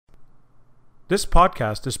This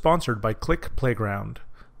podcast is sponsored by Click Playground.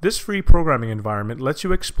 This free programming environment lets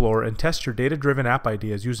you explore and test your data-driven app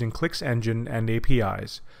ideas using Click's engine and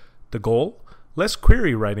APIs. The goal? Less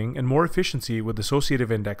query writing and more efficiency with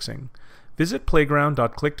associative indexing. Visit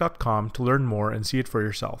playground.click.com to learn more and see it for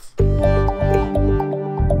yourself.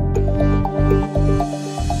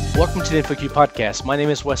 Welcome to the InfoQ podcast. My name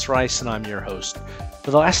is Wesley Reisz and I'm your host. For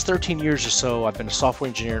the last 13 years or so, I've been a software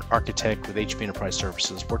engineer and architect with HP Enterprise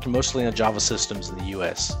Services, working mostly on Java systems in the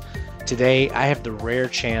US. Today, I have the rare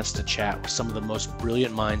chance to chat with some of the most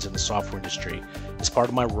brilliant minds in the software industry as part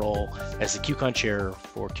of my role as the QCon chair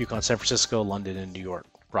for QCon San Francisco, London, and New York,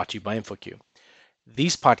 brought to you by InfoQ.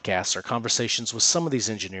 These podcasts are conversations with some of these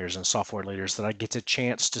engineers and software leaders that I get a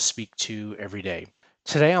chance to speak to every day.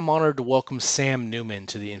 Today, I'm honored to welcome Sam Newman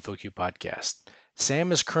to the InfoQ podcast.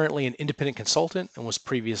 Sam is currently an independent consultant and was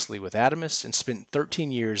previously with Adamus and spent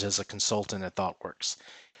 13 years as a consultant at ThoughtWorks.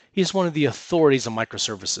 He is one of the authorities on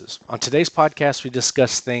microservices. On today's podcast, we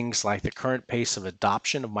discuss things like the current pace of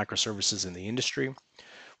adoption of microservices in the industry.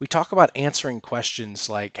 We talk about answering questions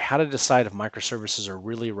like how to decide if microservices are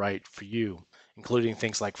really right for you, including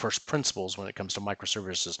things like first principles when it comes to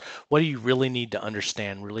microservices. What do you really need to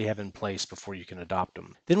understand, really have in place before you can adopt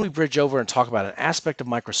them? Then we bridge over and talk about an aspect of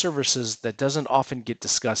microservices that doesn't often get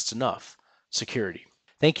discussed enough: security.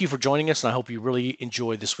 Thank you for joining us, and I hope you really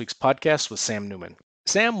enjoyed this week's podcast with Sam Newman.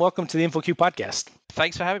 Sam, welcome to the InfoQ podcast.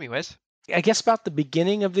 Thanks for having me, Wes. I guess about the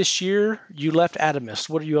beginning of this year, you left Adamus.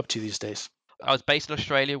 What are you up to these days? I was based in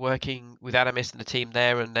Australia working with Adamus and the team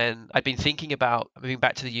there, and then I'd been thinking about moving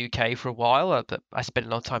back to the UK for a while, but I spent a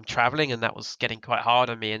lot of time traveling and that was getting quite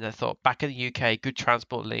hard on me. And I thought, back in the UK, good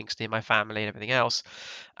transport links near my family and everything else.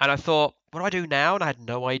 And I thought, what do I do now? And I had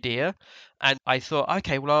no idea. And I thought,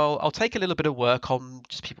 okay, well, I'll take a little bit of work on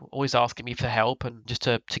just people always asking me for help and just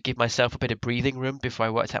to give myself a bit of breathing room before I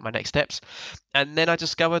worked out my next steps. And then I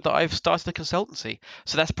discovered that I've started a consultancy.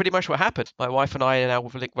 So that's pretty much what happened. My wife and I are now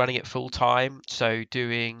running it full time. So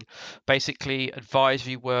doing basically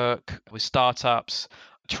advisory work with startups,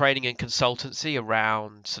 training and consultancy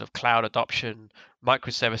around sort of cloud adoption,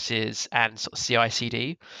 microservices, and sort of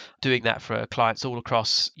CI/CD, doing that for clients all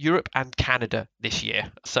across Europe and Canada this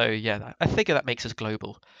year. So yeah, I figure that makes us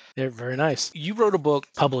global. They're very nice. You wrote a book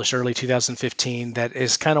published early 2015 that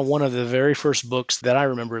is kind of one of the very first books that I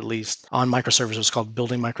remember, at least, on microservices. It's called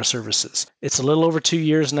Building Microservices. It's a little over 2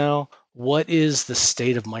 years now. What is the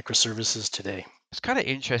state of microservices today? It's kind of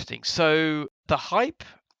interesting. So the hype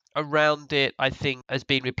around it, I think, has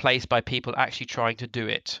been replaced by people actually trying to do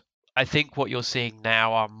it. I think what you're seeing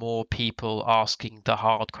now are more people asking the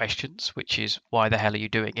hard questions, which is why the hell are you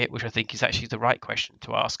doing it, which I think is actually the right question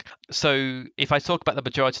to ask. So if I talk about the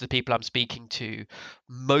majority of the people I'm speaking to,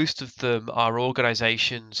 most of them are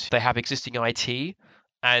organizations, they have existing IT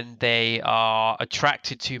and they are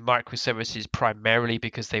attracted to microservices primarily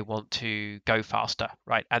because they want to go faster,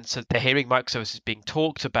 right? And so they're hearing microservices being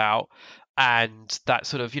talked about. And that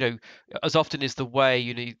sort of, as often is the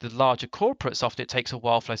way, the larger corporates, often it takes a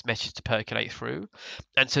while for those messages to percolate through.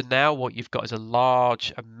 And so now what you've got is a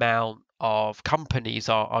large amount of companies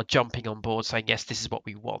are jumping on board saying, yes, this is what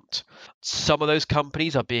we want. Some of those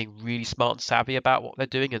companies are being really smart and savvy about what they're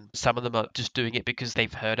doing, and some of them are just doing it because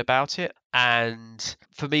they've heard about it. And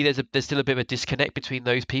for me, there's still a bit of a disconnect between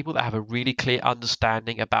those people that have a really clear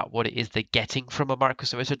understanding about what it is they're getting from a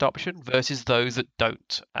microservice adoption versus those that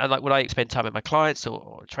don't. And like when I spend time with my clients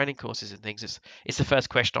or training courses and things, it's the first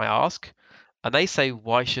question I ask. And they say,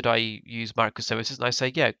 why should I use microservices? And I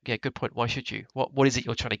say, yeah, good point. Why should you? What is it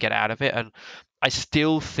you're trying to get out of it? And I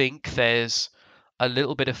still think there's a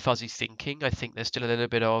little bit of fuzzy thinking. I think there's still a little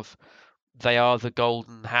bit of, they are the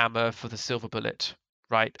golden hammer for the silver bullet,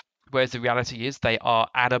 right? Whereas the reality is they are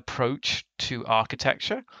an approach to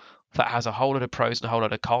architecture that has a whole lot of pros and a whole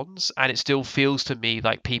lot of cons. And it still feels to me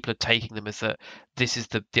like people are taking them as that this is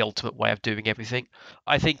the ultimate way of doing everything.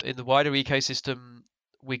 I think in the wider ecosystem,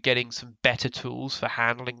 we're getting some better tools for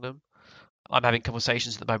handling them. I'm having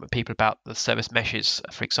conversations at the moment with people about the service meshes,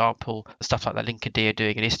 for example, the stuff like that Linkerd are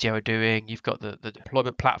doing and Istio are doing. You've got the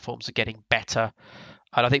deployment platforms are getting better.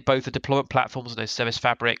 And I think both the deployment platforms and those service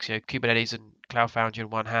fabrics, Kubernetes and Cloud Foundry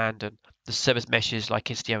on one hand, and the service meshes like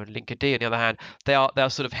Istio and Linkerd on the other hand, they are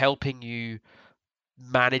sort of helping you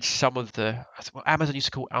manage some of the, what Amazon used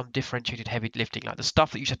to call undifferentiated heavy lifting, like the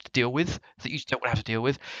stuff that you have to deal with that you don't want to have to deal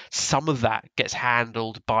with. Some of that gets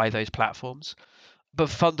handled by those platforms. But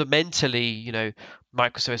fundamentally,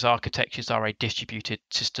 microservice architectures are a distributed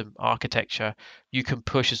system architecture. You can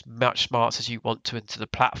push as much smarts as you want to into the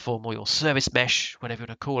platform or your service mesh, whatever you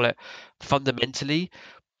want to call it. Fundamentally,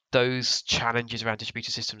 those challenges around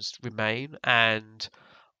distributed systems remain. And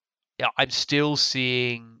I'm still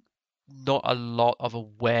seeing not a lot of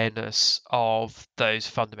awareness of those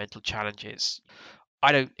fundamental challenges.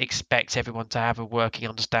 I don't expect everyone to have a working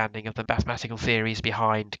understanding of the mathematical theories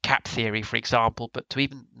behind cap theory, for example, but to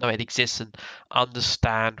even know it exists and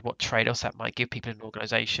understand what trade-offs that might give people in an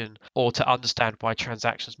organization, or to understand why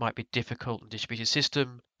transactions might be difficult in a distributed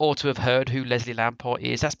system, or to have heard who Leslie Lamport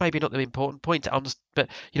is, that's maybe not the important point to understand. But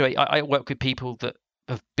I work with people that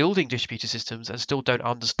of building distributed systems and still don't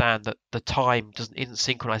understand that the time isn't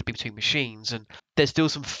synchronized between machines, and there's still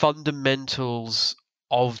some fundamentals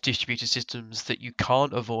of distributed systems that you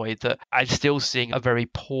can't avoid that I'm still seeing a very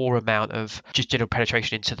poor amount of just general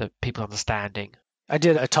penetration into the people understanding. I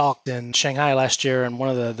did a talk in Shanghai last year, and one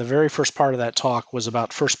of the very first part of that talk was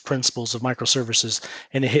about first principles of microservices,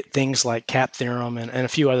 and it hit things like cap theorem and a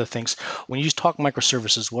few other things. When you talk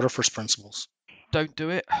microservices, what are first principles? Don't do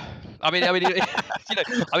it. I mean, Have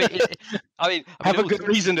a good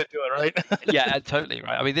reason to do it, right? Yeah, totally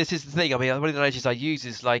right. I mean, this is the thing. I mean, one of the analogies I use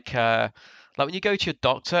is like when you go to your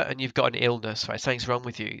doctor and you've got an illness, right? Something's wrong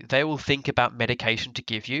with you. They will think about medication to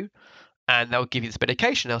give you, and they'll give you this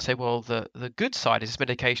medication. They'll say, well, the good side is this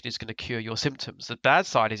medication is going to cure your symptoms. The bad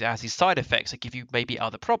side is it has these side effects that give you maybe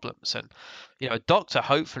other problems. And a doctor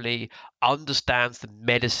hopefully understands the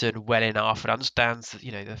medicine well enough and understands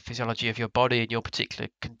the physiology of your body and your particular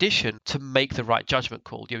condition to make the right judgment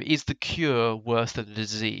call. Is the cure worse than the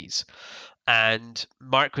disease? And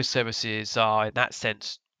microservices are in that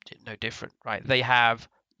sense no different, right? They have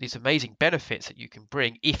these amazing benefits that you can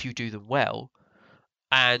bring if you do them well.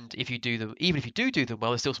 And if you do them, even if you do them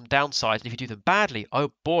well, there's still some downsides. And if you do them badly,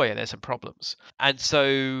 oh boy, there's some problems. And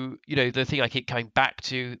so, the thing I keep coming back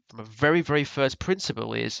to from a very, very first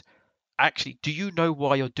principle is actually, do you know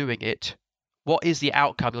why you're doing it? What is the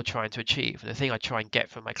outcome you're trying to achieve? And the thing I try and get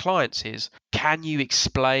from my clients is, can you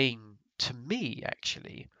explain to me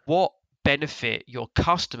actually what benefit your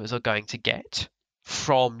customers are going to get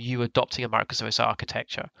from you adopting a microservice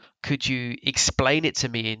architecture? Could you explain it to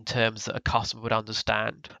me in terms that a customer would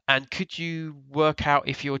understand? And could you work out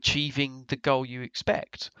if you're achieving the goal you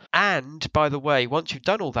expect? And by the way, once you've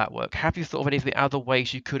done all that work, have you thought of any of the other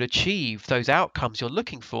ways you could achieve those outcomes you're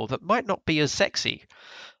looking for that might not be as sexy?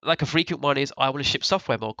 Like a frequent one is, I want to ship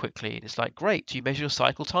software more quickly. And it's like, great, do you measure your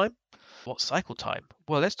cycle time? What cycle time?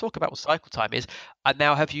 Well, let's talk about what cycle time is. And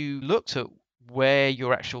now, have you looked at where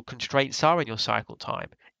your actual constraints are in your cycle time?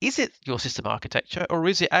 Is it your system architecture, or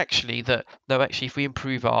is it actually that, no, actually, if we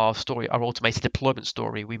improve our automated deployment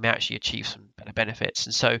story, we may actually achieve some better benefits?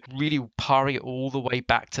 And so really powering it all the way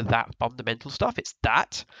back to that fundamental stuff, it's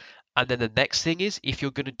that. And then the next thing is, if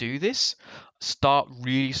you're going to do this, start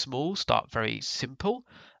really small, start very simple,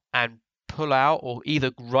 and pull out or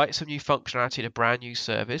either write some new functionality in a brand new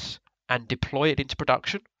service and deploy it into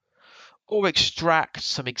production, or extract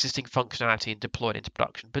some existing functionality and deploy it into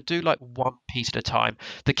production, but do like one piece at a time.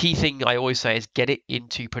 The key thing I always say is get it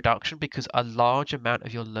into production, because a large amount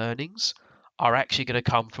of your learnings are actually going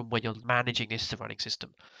to come from when you're managing this as a running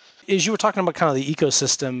system. As you were talking about kind of the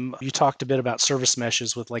ecosystem, you talked a bit about service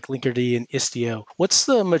meshes with like Linkerd and Istio. What's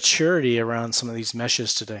the maturity around some of these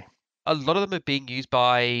meshes today? A lot of them are being used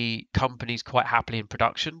by companies quite happily in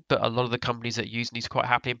production, but a lot of the companies that use these quite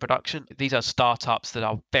happily in production, these are startups that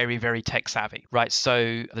are very, very tech savvy, right?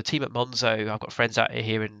 So the team at Monzo, I've got friends out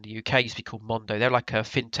here in the UK, used to be called Mondo. They're like a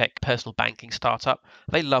fintech personal banking startup.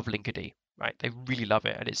 They love Linkerd, right? They really love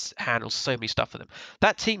it, and it handles so many stuff for them.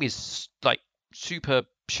 That team is like super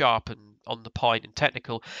sharp and on the point and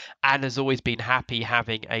technical, and has always been happy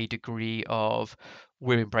having a degree of,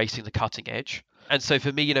 we're embracing the cutting edge. And so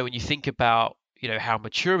for me, when you think about, how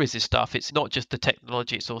mature is this stuff, it's not just the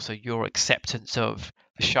technology, it's also your acceptance of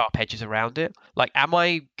the sharp edges around it. Like, am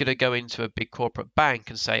I going to go into a big corporate bank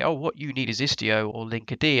and say, oh, what you need is Istio or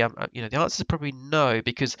Linkerd? The answer is probably no,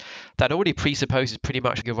 because that already presupposes pretty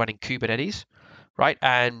much you're running Kubernetes, right?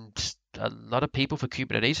 And a lot of people for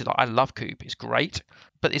Kubernetes, I love Kube, it's great,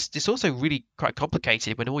 but it's also really quite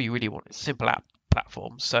complicated when all you really want is simple app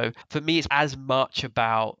platform. So for me, it's as much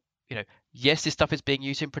about, yes, this stuff is being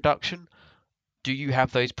used in production. Do you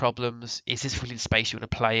have those problems? Is this really the space you want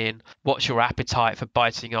to play in? What's your appetite for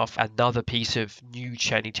biting off another piece of new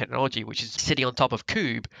shiny technology, which is sitting on top of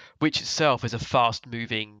Kube, which itself is a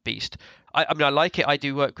fast-moving beast? I mean, I like it. I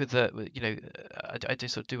do work with I do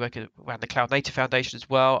sort of do work around the Cloud Native Foundation as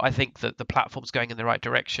well. I think that the platform's going in the right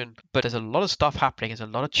direction, but there's a lot of stuff happening. There's a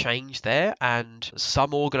lot of change there, and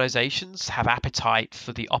some organizations have appetite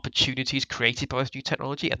for the opportunities created by this new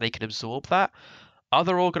technology, and they can absorb that.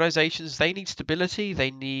 Other organizations, they need stability.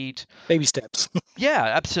 They need baby steps. Yeah,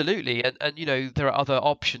 absolutely. And there are other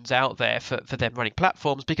options out there for them running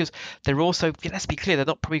platforms because they're also, let's be clear, they're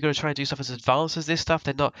not probably going to try and do stuff as advanced as this stuff.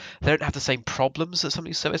 They don't have the same problems that some of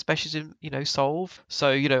these service meshes solve.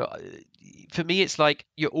 So, for me, it's like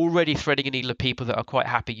you're already threading a needle of people that are quite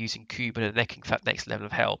happy using Kube and they're looking for that next level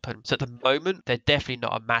of help. And so at the moment, they're definitely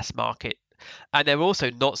not a mass market. And they're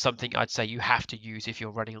also not something I'd say you have to use if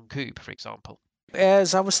you're running on Kube, for example.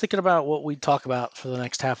 As I was thinking about what we'd talk about for the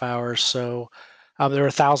next half hour or so, there are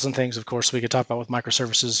 1,000 things, of course, we could talk about with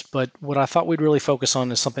microservices, but what I thought we'd really focus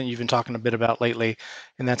on is something you've been talking a bit about lately,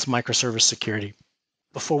 and that's microservice security.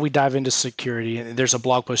 Before we dive into security, and there's a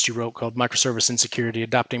blog post you wrote called Microservice Insecurity,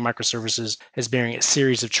 Adopting Microservices as Bearing a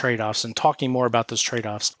Series of Trade-offs, and talking more about those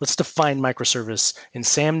trade-offs. Let's define microservice. In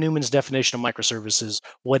Sam Newman's definition of microservices,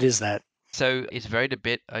 what is that? So it's varied a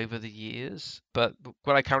bit over the years, but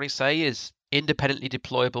what I currently say is independently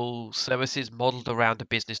deployable services modeled around a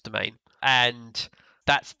business domain. And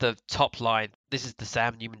that's the top line. This is the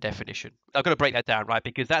Sam Newman definition. I've got to break that down, right?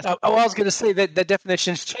 Because that's... I was going to say that the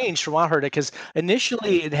definition's changed from what I heard it, because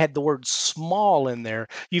initially it had the word small in there.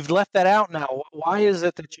 You've left that out now. Why is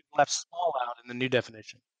it that you've left small out in the new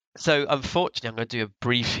definition? So unfortunately, I'm going to do a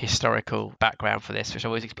brief historical background for this, which I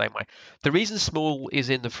always explain why. The reason small is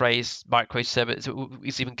in the phrase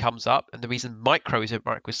microservice even comes up, and the reason micro is in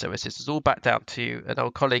microservices is all back down to an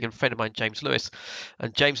old colleague and friend of mine, James Lewis.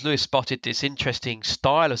 And James Lewis spotted this interesting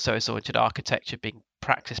style of service-oriented architecture being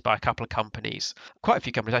practiced by a couple of companies, quite a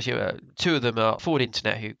few companies actually. Two of them are Forward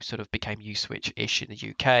Internet, who sort of became Uswitch-ish in the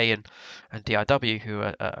UK, and DIW, who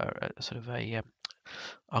are sort of a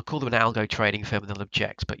I'll call them an algo trading firm and they'll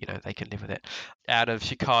object, but they can live with it, out of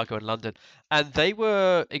Chicago and London. And they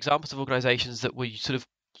were examples of organizations that were sort of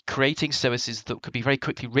creating services that could be very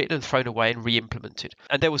quickly written and thrown away and re-implemented.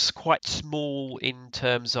 And they was quite small in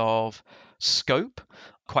terms of scope,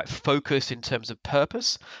 quite focused in terms of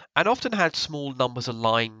purpose, and often had small numbers of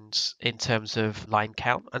lines in terms of line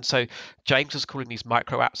count. And so James was calling these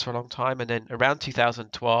micro apps for a long time. And then around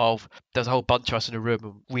 2012, there was a whole bunch of us in a room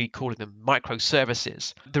and we calling them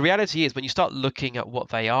microservices. The reality is when you start looking at what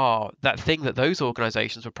they are, that thing that those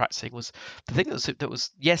organizations were practicing was the thing that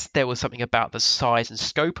was, yes, there was something about the size and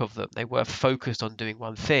scope of them. They were focused on doing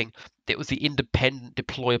one thing. It was the independent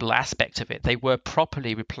deployable aspect of it. They were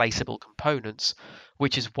properly replaceable components,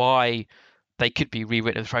 which is why they could be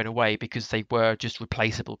rewritten and thrown away, because they were just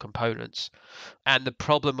replaceable components. And the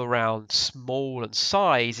problem around small and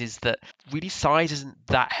size is that really size isn't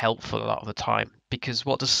that helpful a lot of the time, because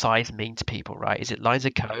what does size mean to people, right? Is it lines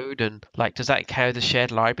of code? And does that carry the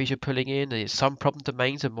shared libraries you're pulling in? And some problem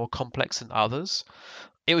domains are more complex than others.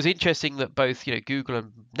 It was interesting that both Google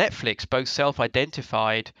and Netflix both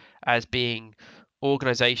self-identified as being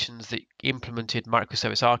organizations that implemented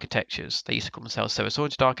microservice architectures. They used to call themselves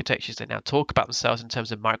service-oriented architectures. They now talk about themselves in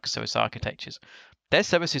terms of microservice architectures. Their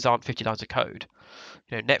services aren't 50 lines of code.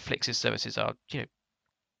 Netflix's services are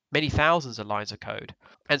many thousands of lines of code.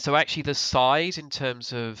 And so actually the size in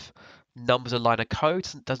terms of numbers of line of code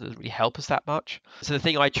doesn't really help us that much. So the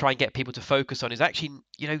thing I try and get people to focus on is actually,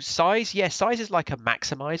 size. Yes, size is like a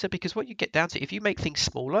maximizer, because what you get down to, if you make things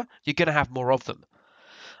smaller, you're going to have more of them.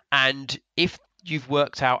 And if you've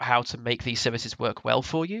worked out how to make these services work well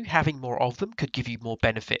for you, having more of them could give you more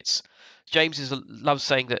benefits. James loves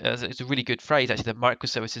saying that it's a really good phrase, actually, that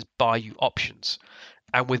microservices buy you options.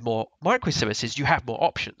 And with more microservices, you have more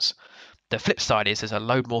options. The flip side is there's a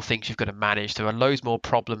load more things you've got to manage. There are loads more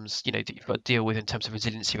problems, that you've got to deal with in terms of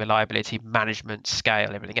resiliency, reliability, management,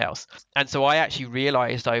 scale, everything else. And so I actually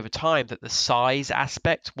realized over time that the size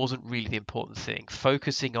aspect wasn't really the important thing.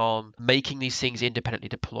 Focusing on making these things independently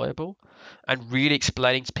deployable and really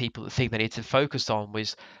explaining to people the thing they need to focus on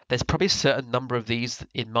was there's probably a certain number of these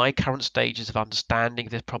in my current stages of understanding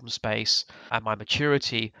this problem space and my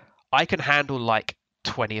maturity. I can handle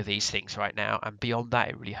 20 of these things right now, and beyond that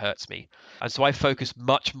it really hurts me. And so I focus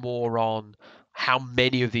much more on how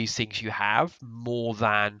many of these things you have more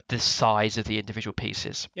than the size of the individual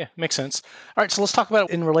pieces. Yeah, makes sense. All right, so let's talk about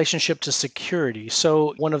it in relationship to security.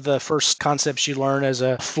 So one of the first concepts you learn as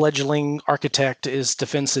a fledgling architect is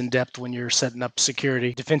defense in depth when you're setting up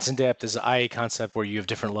security. Defense in depth is an IA concept where you have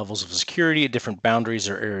different levels of security at different boundaries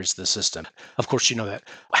or areas of the system. Of course, you know that.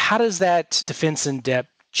 How does that defense in depth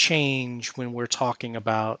change when we're talking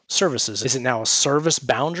about services? Is it now a service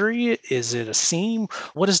boundary? Is it a seam?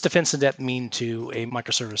 What does defense in depth mean to a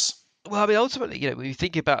microservice? Well, I mean, ultimately, when you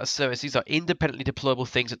think about a service, these are independently deployable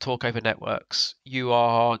things that talk over networks. You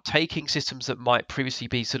are taking systems that might previously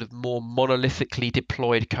be sort of more monolithically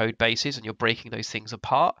deployed code bases, and you're breaking those things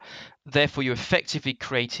apart. Therefore, you're effectively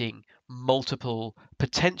creating multiple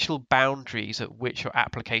potential boundaries at which your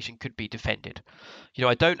application could be defended.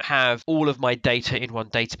 I don't have all of my data in one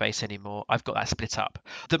database anymore. I've got that split up.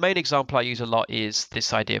 The main example I use a lot is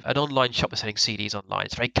this idea of an online shop that's selling CDs online.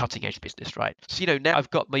 It's a very cutting edge business, right? So, now I've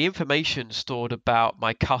got my information stored about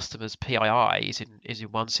my customers' PII is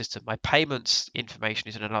in one system. My payments information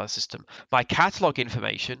is in another system. My catalog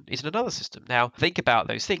information is in another system. Now, think about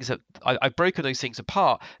those things. I've broken those things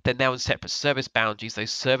apart. They're now in separate service boundaries.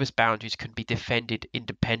 Those service boundaries can be defended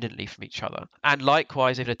independently from each other. And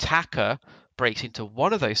likewise, if an attacker breaks into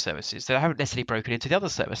one of those services, they haven't necessarily broken into the other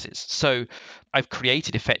services. So I've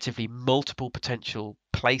created effectively multiple potential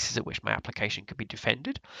places at which my application can be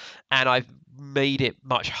defended, and I've made it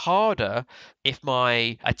much harder if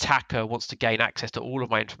my attacker wants to gain access to all of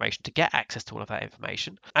my information to get access to all of that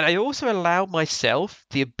information. And I also allow myself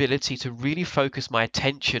the ability to really focus my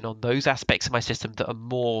attention on those aspects of my system that are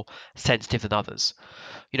more sensitive than others.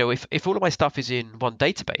 If all of my stuff is in one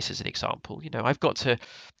database, as an example, I've got to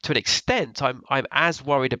an extent, I'm as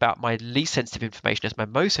worried about my least sensitive information as my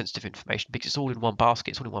most sensitive information, because it's all in one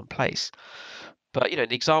basket, it's all in one place. But,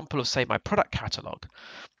 the example of, say, my product catalog,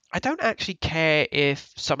 I don't actually care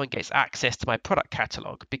if someone gets access to my product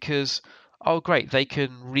catalog because, oh, great, they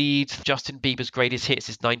can read Justin Bieber's greatest hits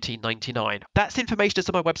is 1999. That's information that's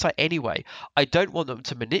on my website anyway. I don't want them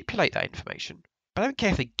to manipulate that information, but I don't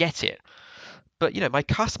care if they get it. But, my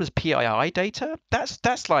customers' PII data,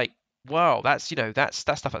 that's like, wow, that's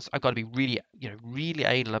stuff that's I've got to be really, really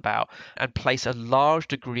anal about and place a large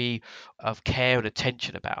degree of care and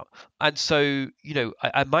attention about. And so,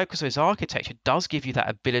 a microservice architecture does give you that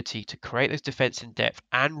ability to create those defense in depth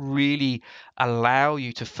and really allow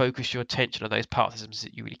you to focus your attention on those parts of systems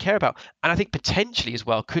that you really care about. And I think potentially as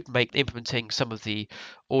well could make implementing some of the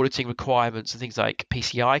auditing requirements and things like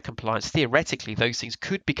PCI compliance, theoretically, those things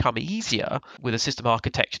could become easier with a system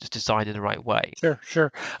architecture that's designed in the right way.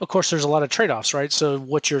 Sure. Of course, there's a lot of trade-offs, right? So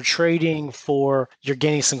what you're trading for, you're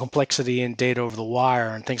gaining some complexity in data over the wire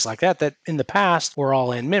and things like that in the past were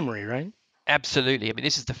all in memory, right? Absolutely. I mean,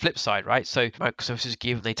 this is the flip side, right? So microservices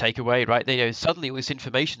give and they take away, right? Suddenly all this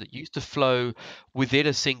information that used to flow within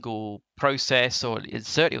a single process or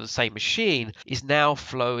certainly on the same machine is now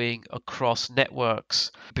flowing across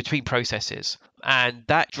networks between processes. And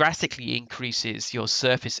that drastically increases your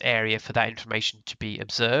surface area for that information to be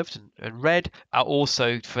observed and read,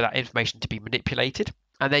 also for that information to be manipulated.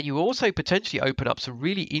 And then you also potentially open up some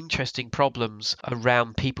really interesting problems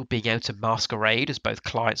around people being able to masquerade as both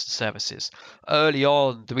clients and services. Early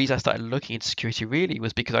on, the reason I started looking into security really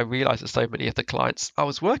was because I realized that so many of the clients I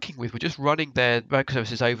was working with were just running their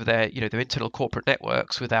microservices over their internal corporate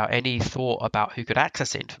networks without any thought about who could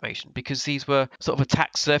access the information, because these were sort of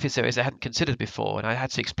attack surface areas I hadn't considered before. And I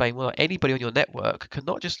had to explain, well, anybody on your network can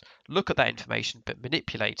not just look at that information, but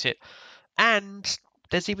manipulate it. And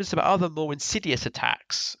there's even some other more insidious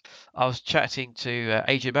attacks. I was chatting to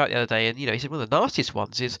Adrian about the other day, and he said one of the nastiest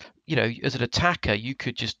ones is, as an attacker, you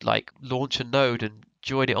could just like launch a node and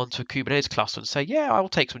join it onto a Kubernetes cluster and say, yeah, I'll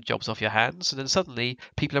take some jobs off your hands. And then suddenly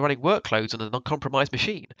people are running workloads on an uncompromised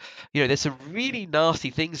machine. There's some really nasty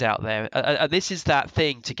things out there. And this is that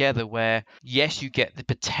thing together where, yes, you get the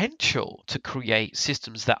potential to create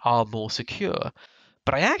systems that are more secure.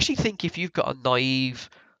 But I actually think if you've got a naive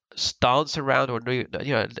stance around or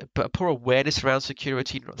a poor awareness around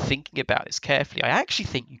security and not thinking about this carefully, I actually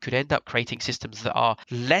think you could end up creating systems that are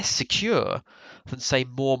less secure than, say,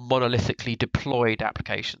 more monolithically deployed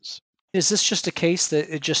applications. Is this just a case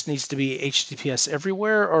that it just needs to be HTTPS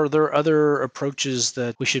everywhere, or are there other approaches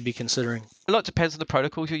that we should be considering? A lot depends on the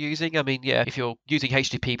protocols you're using. I mean, yeah, if you're using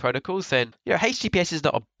HTTP protocols, then HTTPS is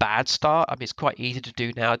not a bad start. I mean, it's quite easy to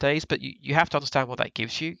do nowadays, but you have to understand what that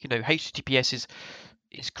gives you. HTTPS is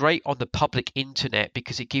it's great on the public internet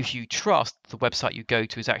because it gives you trust the website you go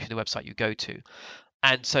to is actually the website you go to.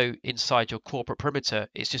 And so inside your corporate perimeter,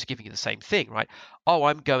 it's just giving you the same thing, right? Oh,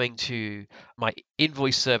 I'm going to my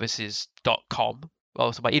invoiceservices.com.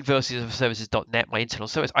 Well, so my invoiceservices.net, my internal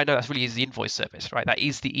service, I know that's really is the invoice service, right? That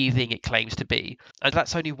is the thing it claims to be. And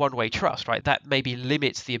that's only one-way trust, right? That maybe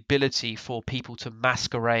limits the ability for people to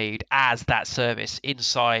masquerade as that service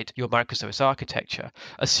inside your microservice architecture,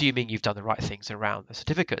 assuming you've done the right things around the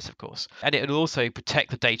certificates, of course. And it will also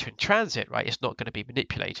protect the data in transit, right? It's not going to be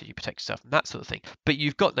manipulated. You protect yourself from that sort of thing. But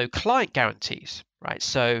you've got no client guarantees. Right,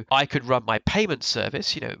 so I could run my payment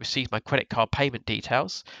service, it receives my credit card payment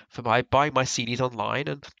details for my buying my CDs online,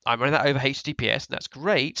 and I'm running that over HTTPS, and that's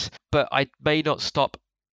great, but I may not stop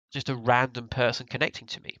just a random person connecting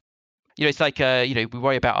to me. It's like, we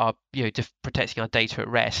worry about our, protecting our data at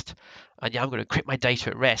rest. And I'm going to encrypt my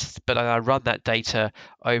data at rest, but then I run that data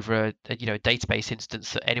over a database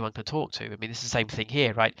instance that anyone can talk to. I mean, it's the same thing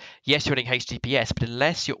here, right? Yes, you're running HTTPS, but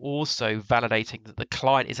unless you're also validating that the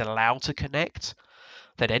client is allowed to connect,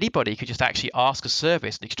 then anybody could just actually ask a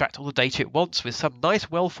service and extract all the data it wants with some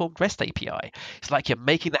nice, well-formed REST API. It's like you're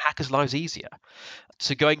making the hackers' lives easier.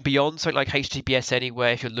 So going beyond something like HTTPS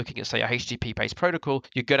anywhere, if you're looking at, say, a HTTP-based protocol,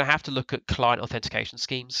 you're going to have to look at client authentication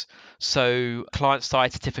schemes. So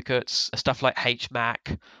client-side certificates, stuff like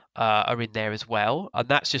HMAC, are in there as well. And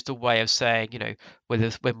that's just a way of saying,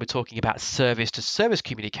 when we're talking about service-to-service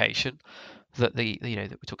communication, that that we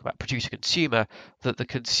talk about producer-consumer, that the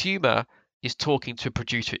consumer is talking to a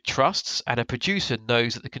producer it trusts, and a producer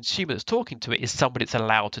knows that the consumer that's talking to it is somebody that's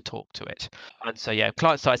allowed to talk to it. And so,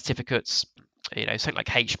 client-side certificates, something like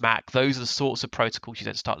HMAC, those are the sorts of protocols you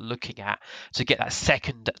then start looking at to get that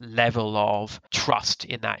second level of trust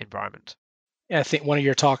in that environment. Yeah, I think one of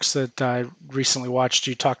your talks that I recently watched,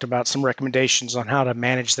 you talked about some recommendations on how to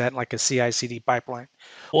manage that, like a CI/CD pipeline.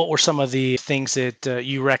 What were some of the things that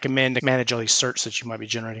you recommend to manage all these certs that you might be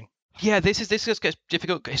generating? Yeah, this just gets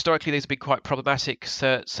difficult. Historically, these have been quite problematic.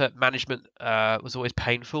 Cert management was always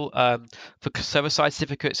painful. For server-side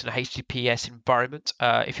certificates in a HTTPS environment,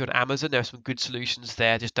 if you're on Amazon, there are some good solutions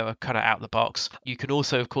there, just that are kind of out of the box. You can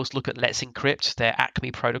also, of course, look at Let's Encrypt, their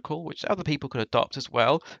Acme protocol, which other people can adopt as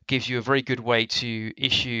well. Gives you a very good way to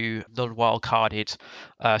issue non-wildcarded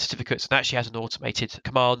certificates, and actually has an automated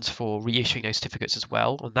command for reissuing those certificates as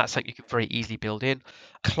well. And that's something you can very easily build in.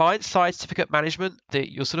 Client-side certificate management,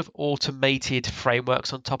 your sort of automated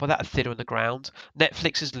frameworks on top of that are thinner on the ground.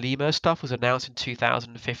 Netflix's Lemur stuff was announced in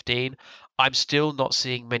 2015. I'm still not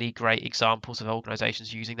seeing many great examples of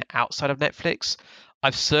organizations using it outside of Netflix.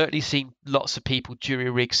 I've certainly seen lots of people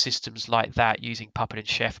jury-rig systems like that using Puppet and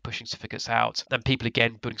Chef pushing certificates out, and people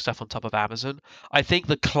again putting stuff on top of Amazon. I think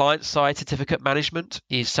the client-side certificate management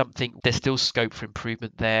is something, there's still scope for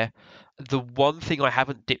improvement there. The one thing I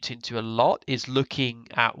haven't dipped into a lot is looking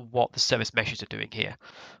at what the service meshes are doing here.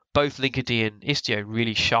 Both Linkerd and Istio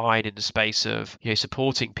really shine in the space of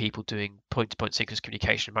supporting people doing point-to-point synchronous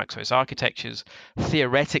communication in microservice architectures.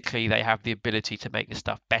 Theoretically, they have the ability to make this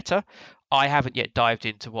stuff better. I haven't yet dived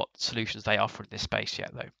into what solutions they offer in this space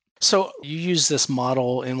yet, though. So you used this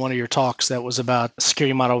model in one of your talks that was about a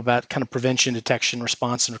security model about kind of prevention, detection,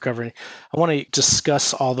 response, and recovery. I want to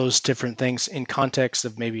discuss all those different things in context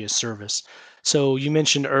of maybe a service. So you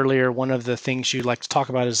mentioned earlier one of the things you'd like to talk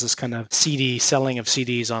about is this kind of selling of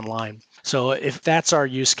CDs online. So if that's our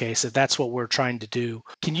use case, if that's what we're trying to do,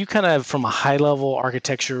 can you kind of, from a high level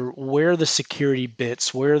architecture, where are the security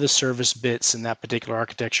bits, where are the service bits in that particular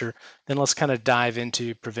architecture? Then let's kind of dive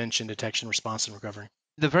into prevention, detection, response, and recovery.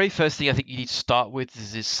 The very first thing I think you need to start with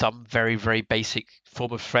is some very, very basic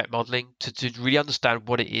form of threat modeling to really understand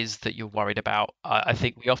what it is that you're worried about. I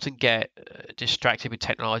think we often get distracted with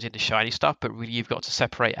technology and the shiny stuff, but really you've got to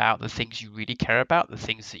separate out the things you really care about, the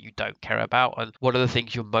things that you don't care about, and what are the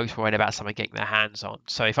things you're most worried about someone getting their hands on.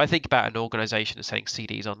 So if I think about an organization that's selling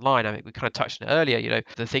CDs online, I mean, we kind of touched on it earlier,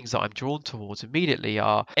 the things that I'm drawn towards immediately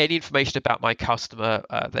are any information about my customer,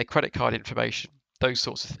 their credit card information, those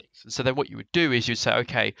sorts of things. And so then what you would do is you'd say,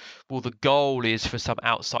 okay, well, the goal is for some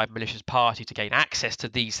outside malicious party to gain access to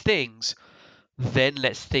these things. Then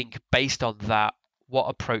let's think based on that, what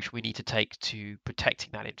approach we need to take to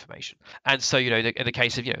protecting that information. And so, in the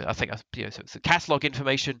case of, I think, so it's the catalog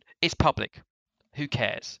information, it's public. Who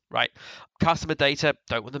cares, right? Customer data,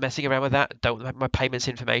 don't want them messing around with that. Don't want them having my payments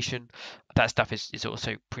information. That stuff is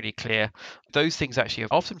also pretty clear. Those things actually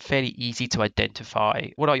are often fairly easy to identify.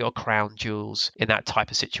 What are your crown jewels in that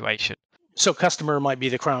type of situation? So customer might be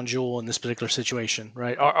the crown jewel in this particular situation,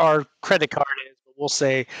 right? Our credit card is, but we'll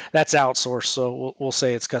say that's outsourced. So we'll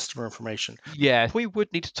say it's customer information. Yeah, we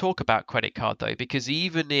would need to talk about credit card though, because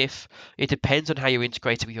even if it depends on how you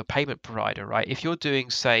integrate it with your payment provider, right? If you're doing,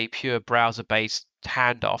 say, pure browser-based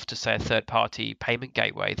handoff to, say, a third-party payment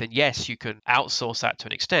gateway, then yes, you can outsource that to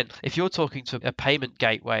an extent. If you're talking to a payment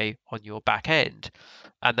gateway on your back end,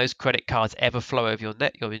 and those credit cards ever flow over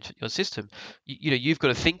your system, you've got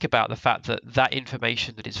to think about the fact that that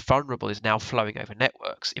information that is vulnerable is now flowing over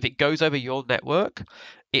networks. If it goes over your network,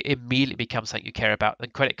 it immediately becomes something you care about,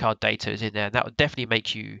 and credit card data is in there, and that would definitely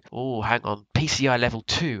make you, hang on, PCI level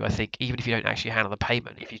 2, I think, even if you don't actually handle the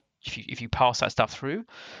payment. If you pass that stuff through,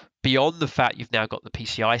 beyond the fact you've now got the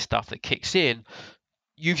PCI stuff that kicks in,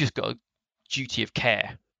 you've just got a duty of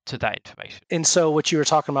care to that information. And so what you were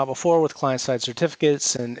talking about before with client-side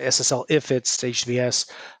certificates and SSL if it's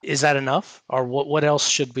HTTPS, is that enough? Or what else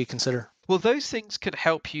should we consider? Well, those things can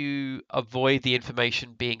help you avoid the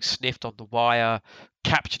information being sniffed on the wire,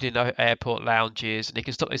 captured in airport lounges, and it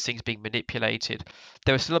can stop those things being manipulated.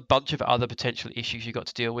 There are still a bunch of other potential issues you've got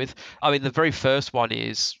to deal with. I mean, the very first one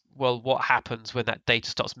is, well, what happens when that data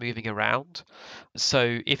starts moving around?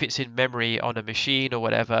 So if it's in memory on a machine or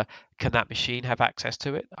whatever, can that machine have access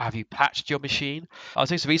to it? Have you patched your machine? I was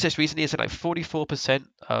doing some research recently, it's like 44%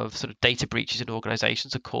 of sort of data breaches in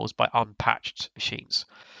organizations are caused by unpatched machines.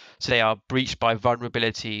 So they are breached by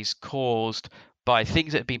vulnerabilities caused by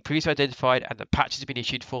things that have been previously identified and that patches have been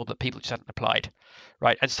issued for that people just haven't applied,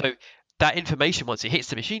 right? And so that information, once it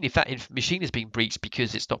hits the machine, if that machine is being breached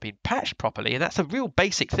because it's not being patched properly, and that's a real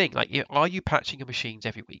basic thing, like, are you patching your machines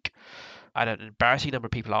every week? And an embarrassing number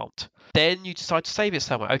of people aren't. Then you decide to save it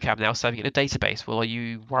somewhere. Okay, I'm now saving it in a database. Well, are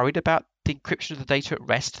you worried about the encryption of the data at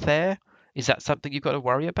rest there? Is that something you've got to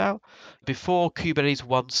worry about? Before Kubernetes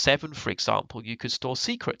 1.7, for example, you could store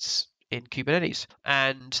secrets in Kubernetes,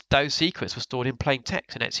 and those secrets were stored in plain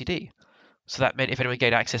text in etcd. So that meant if anyone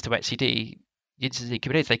gained access to etcd instantly in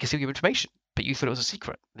Kubernetes, they could steal your information, but you thought it was a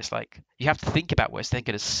secret. And it's like, you have to think about where it's then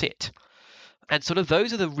going to sit. And sort of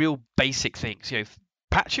those are the real basic things.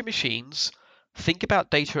 Patch your machines, think about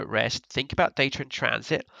data at rest, think about data in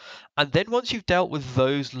transit, and then once you've dealt with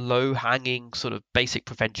those low-hanging sort of basic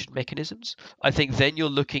prevention mechanisms, I think then you're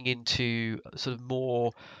looking into sort of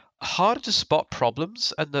more harder to spot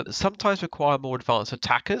problems and that sometimes require more advanced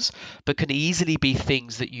attackers, but can easily be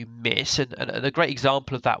things that you miss. And a great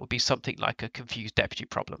example of that would be something like a confused deputy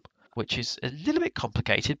problem, which is a little bit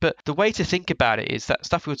complicated, but the way to think about it is that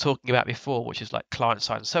stuff we were talking about before, which is like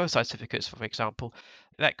client-side and server-side certificates, for example,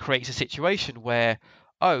 that creates a situation where,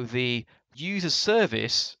 the user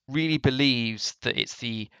service really believes that it's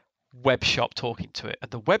the web shop talking to it,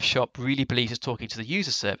 and the web shop really believes it's talking to the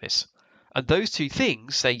user service. And those two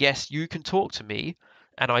things say, yes, you can talk to me,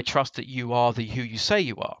 and I trust that you are who you say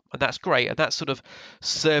you are. And that's great. And that's sort of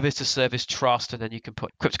service-to-service trust, and then you can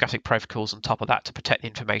put cryptographic protocols on top of that to protect the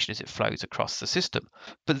information as it flows across the system.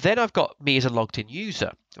 But then I've got me as a logged-in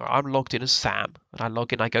user. I'm logged in as Sam, and I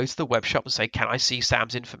log in, I go to the web shop and say, can I see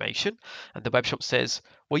Sam's information? And the web shop says,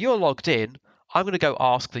 well, you're logged in. I'm going to go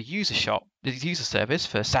ask the user service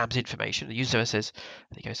for Sam's information. The user service says,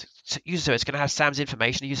 user service can I have Sam's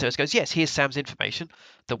information. The user service goes, yes, here's Sam's information.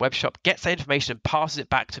 The web shop gets that information and passes it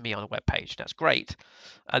back to me on a web page. That's great.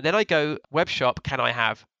 And then I go, web shop, can I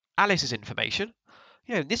have Alice's information?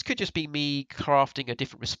 This could just be me crafting a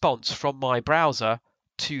different response from my browser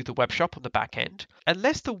to the web shop on the back end.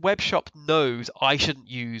 Unless the web shop knows I shouldn't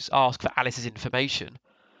ask for Alice's information,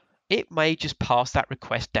 it may just pass that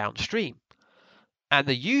request downstream. And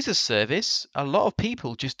the user service, a lot of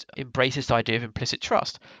people just embrace this idea of implicit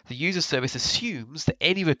trust. The user service assumes that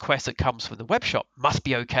any request that comes from the web shop must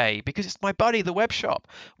be okay because it's my buddy, the web shop.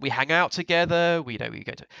 We hang out together. We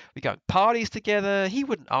go to parties together. He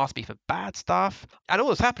wouldn't ask me for bad stuff. And all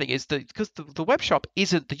that's happening is that because the web shop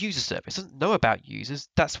isn't the user service, doesn't know about users.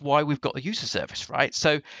 That's why we've got the user service, right?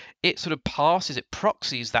 So it sort of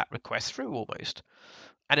proxies that request through almost.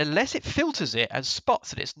 And unless it filters it and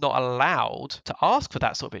spots that it's not allowed to ask for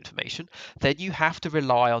that sort of information, then you have to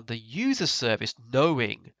rely on the user service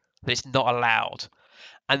knowing that it's not allowed.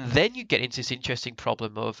 And then you get into this interesting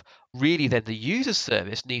problem of really then the user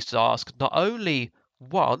service needs to ask not only,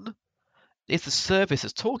 one, is the service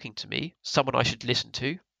that's talking to me someone I should listen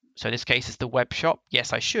to? So in this case, it's the web shop.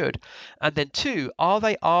 Yes, I should. And then two, are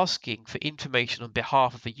they asking for information on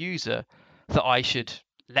behalf of the user that I should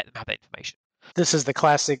let them have that information? This is the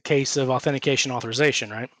classic case of authentication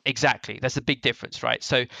authorization, right? Exactly. That's a big difference, right?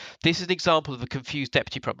 So this is an example of a confused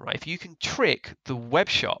deputy problem, right? If you can trick the web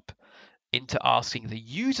shop into asking the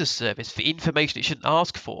user service for information it shouldn't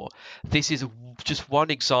ask for, this is just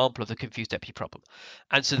one example of the confused deputy problem.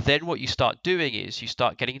 And so then what you start doing is you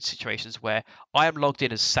start getting into situations where I am logged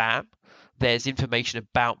in as Sam. There's information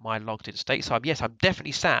about my logged in state. So I'm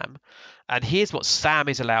definitely Sam. And here's what Sam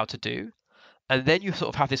is allowed to do. And then you sort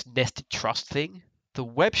of have this nested trust thing. The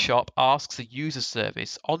web shop asks the user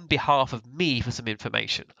service on behalf of me for some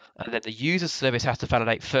information. And then the user service has to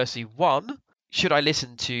validate, firstly, one, should I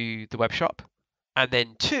listen to the web shop? And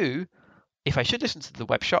then two, if I should listen to the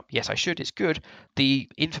web shop, yes, I should, it's good. The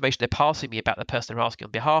information they're passing me about the person they're asking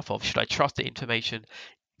on behalf of, should I trust the information?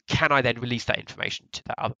 Can I then release that information to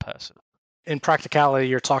that other person? In practicality,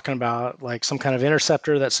 you're talking about like some kind of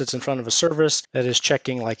interceptor that sits in front of a service that is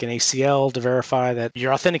checking like an ACL to verify that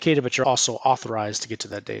you're authenticated, but you're also authorized to get to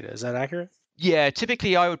that data. Is that accurate? Yeah,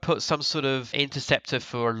 typically I would put some sort of interceptor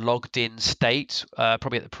for a logged in state,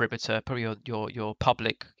 probably at the perimeter, probably on your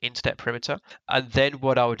public internet perimeter. And then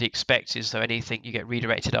what I would expect is, so anything you get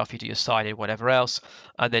redirected after you do your sign in, whatever else.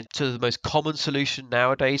 And then to the most common solution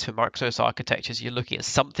nowadays for microservice architectures, you're looking at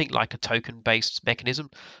something like a token-based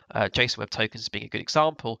mechanism. JSON Web Tokens being a good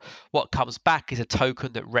example. What comes back is a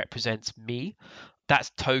token that represents me. That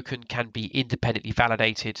token can be independently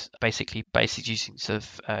validated, basically using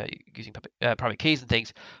using private keys and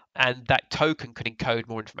things, and that token could encode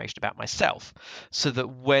more information about myself, so that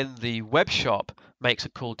when the web shop makes a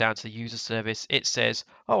call down to the user service, it says,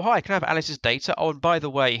 "Oh, hi, can I have Alice's data? Oh, and by the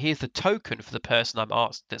way, here's the token for the person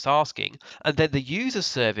that's asking," and then the user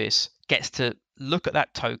service gets to look at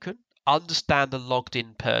that token, understand the logged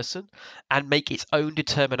in person, and make its own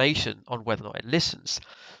determination on whether or not it listens.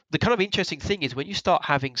 The kind of interesting thing is when you start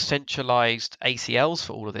having centralized ACLs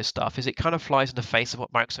for all of this stuff, is it kind of flies in the face of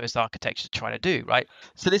what microservice architecture is trying to do, right?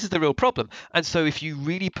 So this is the real problem. And so if you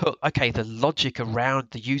really put, okay, the logic around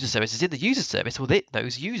the user service is in the user service, well, it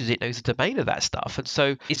knows users, it knows the domain of that stuff. And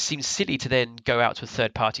so it seems silly to then go out to a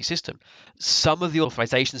third-party system. Some of the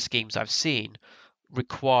authorization schemes I've seen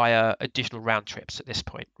require additional round trips at this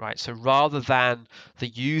point, right? So rather than the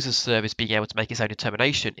user service being able to make its own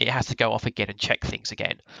determination, it has to go off again and check things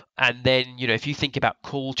again. And then, if you think about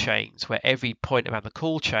call chains, where every point around the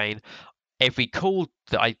call chain, every call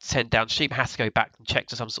that I send downstream has to go back and check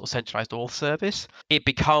to some sort of centralized auth service, it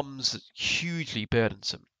becomes hugely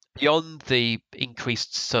burdensome. Beyond the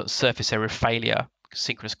increased surface area of failure,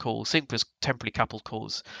 synchronous temporally coupled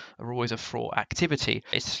calls are always a fraught activity.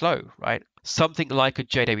 It's slow, right? Something like a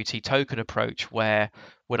JWT token approach, where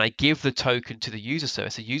when I give the token to the user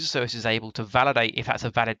service is able to validate if that's a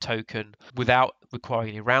valid token without requiring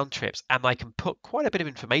any round trips, and I can put quite a bit of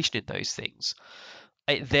information in those things.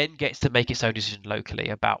 It then gets to make its own decision locally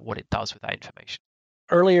about what it does with that information.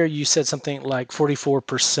 Earlier, you said something like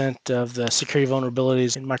 44% of the security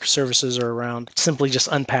vulnerabilities in microservices are around simply just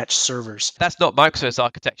unpatched servers. That's not microservice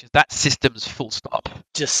architecture. That's systems full stop.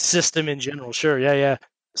 Just system in general. Sure. Yeah.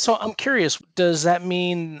 So I'm curious, does that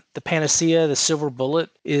mean the panacea, the silver bullet,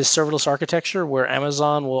 is serverless architecture, where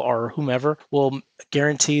Amazon will, or whomever, will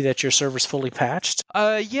guarantee that your server's fully patched?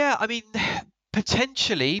 Yeah, I mean,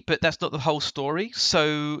 potentially, but that's not the whole story.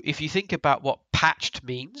 So if you think about what patched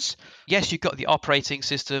means, yes, you've got the operating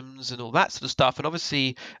systems and all that sort of stuff, and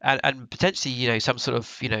obviously, and potentially, some sort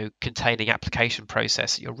of, containing application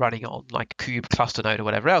process that you're running on, like Kube cluster node or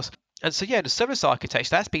whatever else. And so, yeah, the serverless architecture,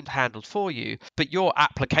 that's been handled for you, but your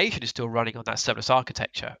application is still running on that serverless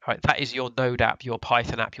architecture, right? That is your Node app, your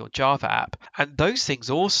Python app, your Java app. And those things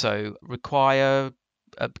also require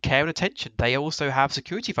care and attention. They also have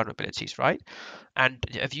security vulnerabilities, right? And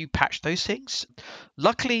have you patched those things?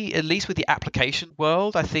 Luckily, at least with the application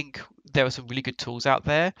world, I think there are some really good tools out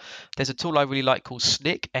there. There's a tool I really like called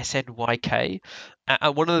Snyk, SNYK.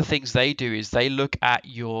 And one of the things they do is they look at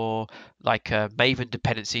your Maven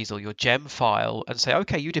dependencies or your gem file and say,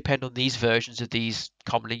 okay, you depend on these versions of these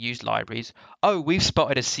commonly used libraries. Oh, we've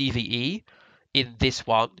spotted a CVE in this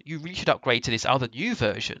one, you really should upgrade to this other new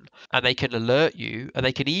version, and they can alert you. And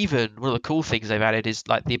they can even, one of the cool things they've added is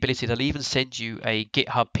like the ability, they'll even send you a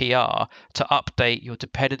GitHub PR to update your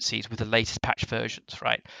dependencies with the latest patch versions,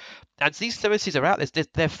 right? And these services are out there.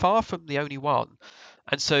 They're far from the only one.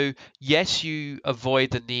 And so, yes, you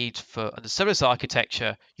avoid the need for, and the serverless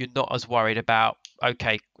architecture, you're not as worried about,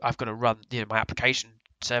 okay, I've got to run my application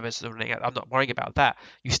service. I'm not worrying about that.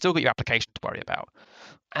 You still got your application to worry about.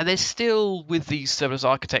 And there's still, with these serverless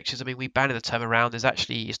architectures, I mean, we banded the term around,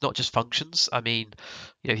 it's not just functions. I mean,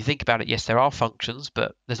 if you think about it, yes, there are functions,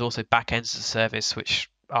 but there's also backends as a service, which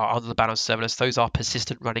are under the banner of serverless. Those are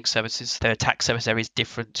persistent running services. Their attack surface area is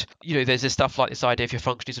different. There's this stuff like this idea, if your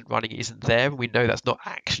function isn't running, it isn't there. We know that's not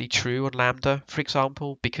actually true on Lambda, for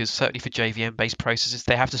example, because certainly for JVM-based processes,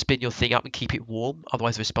 they have to spin your thing up and keep it warm.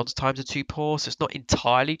 Otherwise, the response times are too poor. So it's not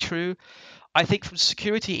entirely true. I think from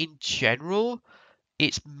security in general,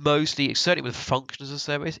 it's mostly, certainly with function as a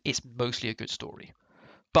service, it's mostly a good story.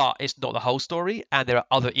 But it's not the whole story, and there are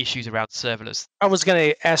other issues around serverless. I was going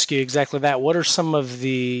to ask you exactly that. What are some of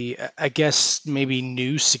the, I guess, maybe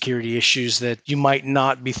new security issues that you might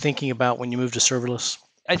not be thinking about when you move to serverless?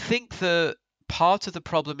 I think the part of the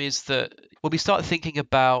problem is that when we start thinking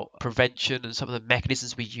about prevention and some of the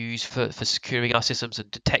mechanisms we use for securing our systems and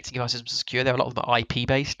detecting if our systems are secure, there are a lot of them are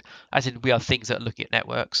IP-based, as in we are things that are looking at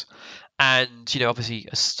networks. And, obviously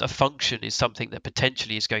a function is something that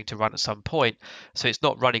potentially is going to run at some point. So it's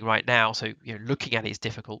not running right now. So, looking at it is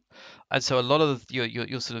difficult. And so a lot of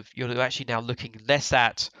you're actually now looking less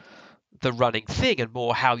at the running thing and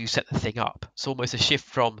more how you set the thing up. It's almost a shift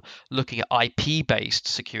from looking at IP-based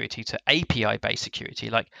security to API-based security.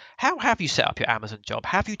 Like, how have you set up your Amazon job?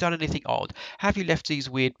 Have you done anything odd? Have you left these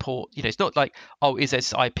weird port? It's not like, oh, is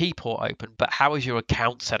this IP port open? But how is your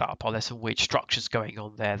account set up? Are there some weird structures going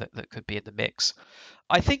on there that could be in the mix?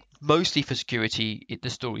 I think mostly for security, the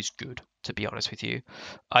story's good, to be honest with you.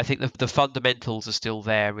 I think the fundamentals are still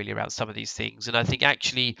there really around some of these things. And I think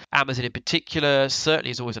actually Amazon in particular certainly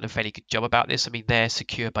has always done a fairly good job about this. I mean, their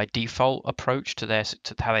secure by default approach to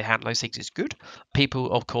how they handle those things is good.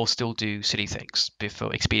 People, of course, still do silly things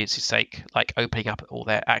for expediency's sake, like opening up all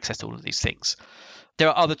their access to all of these things. There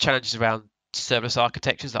are other challenges around serverless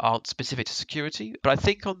architectures that aren't specific to security. But I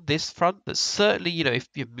think on this front, that certainly, if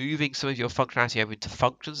you're moving some of your functionality over into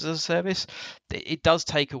functions as a service, it does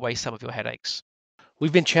take away some of your headaches.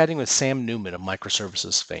 We've been chatting with Sam Newman of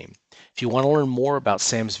Microservices fame. If you want to learn more about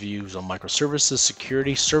Sam's views on microservices,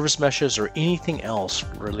 security, service meshes, or anything else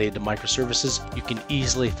related to microservices, you can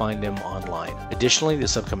easily find him online. Additionally,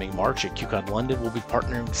 this upcoming March at KubeCon London, we'll be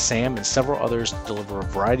partnering with Sam and several others to deliver a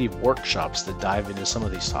variety of workshops that dive into some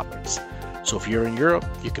of these topics. So if you're in Europe,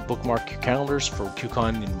 you can bookmark your calendars for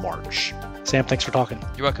KubeCon in March. Sam, thanks for talking.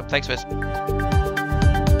 You're welcome. Thanks, Wes.